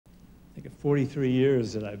think of 43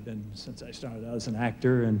 years that I've been since I started out as an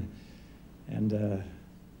actor, and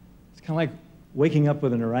it's kind of like waking up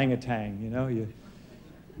with an orangutan, you know? You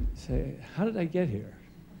say, how did I get here?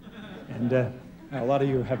 And a lot of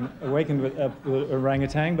you haven't awakened with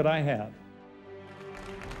orangutan, but I have.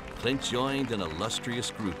 Clint joined an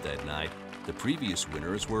illustrious group that night. The previous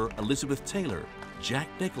winners were Elizabeth Taylor, Jack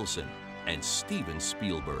Nicholson, and Steven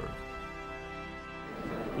Spielberg.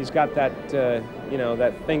 He's got that, you know,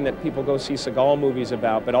 that thing that people go see Seagal movies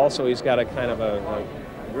about, but also he's got a kind of a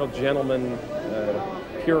real gentleman,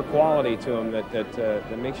 pure quality to him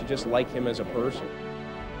that makes you just like him as a person.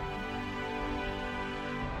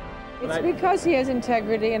 It's because he has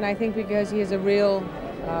integrity, and I think because he has a real,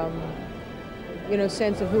 you know,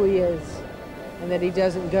 sense of who he is, and that he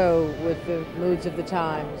doesn't go with the moods of the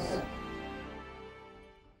times.